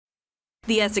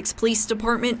The Essex Police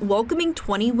Department welcoming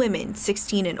 20 women,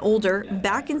 16 and older,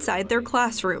 back inside their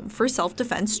classroom for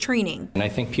self-defense training. And I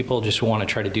think people just want to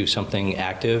try to do something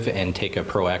active and take a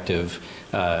proactive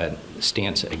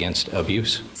stance against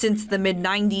abuse. Since the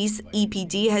mid-90s,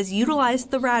 EPD has utilized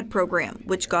the RAD program,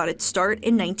 which got its start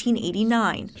in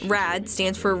 1989. RAD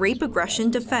stands for Rape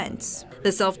Aggression Defense.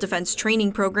 The self-defense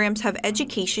training programs have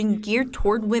education geared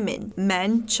toward women,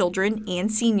 men, children,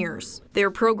 and seniors. Their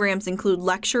programs include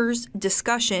lectures,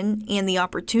 discussion, and the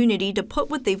opportunity to put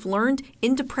what they've learned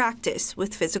into practice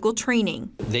with physical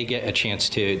training. They get a chance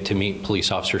to meet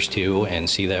police officers too and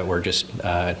see that we're just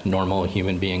normal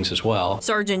human beings as well.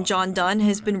 Sergeant John Dunn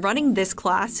has been running this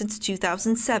class since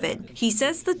 2007. He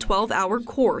says the 12-hour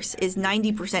course is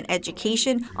 90%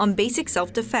 education on basic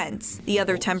self-defense, the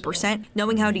other 10%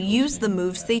 knowing how to use the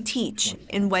moves they teach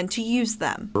and when to use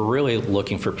them. We're really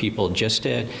looking for people just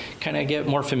to kind of get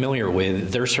more familiar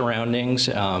with their surroundings,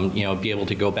 be able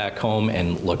to go back home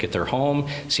and look at their home,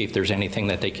 see if there's anything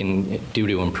that they can do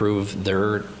to improve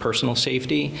their personal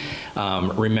safety.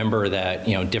 Remember that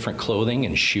different clothing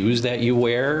and shoes that you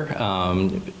wear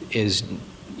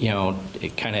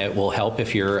it kind of will help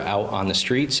if you're out on the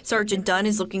streets. Sergeant Dunn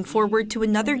is looking forward to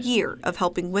another year of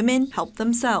helping women help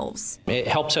themselves. It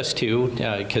helps us too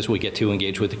because we get to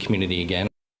engage with the community again.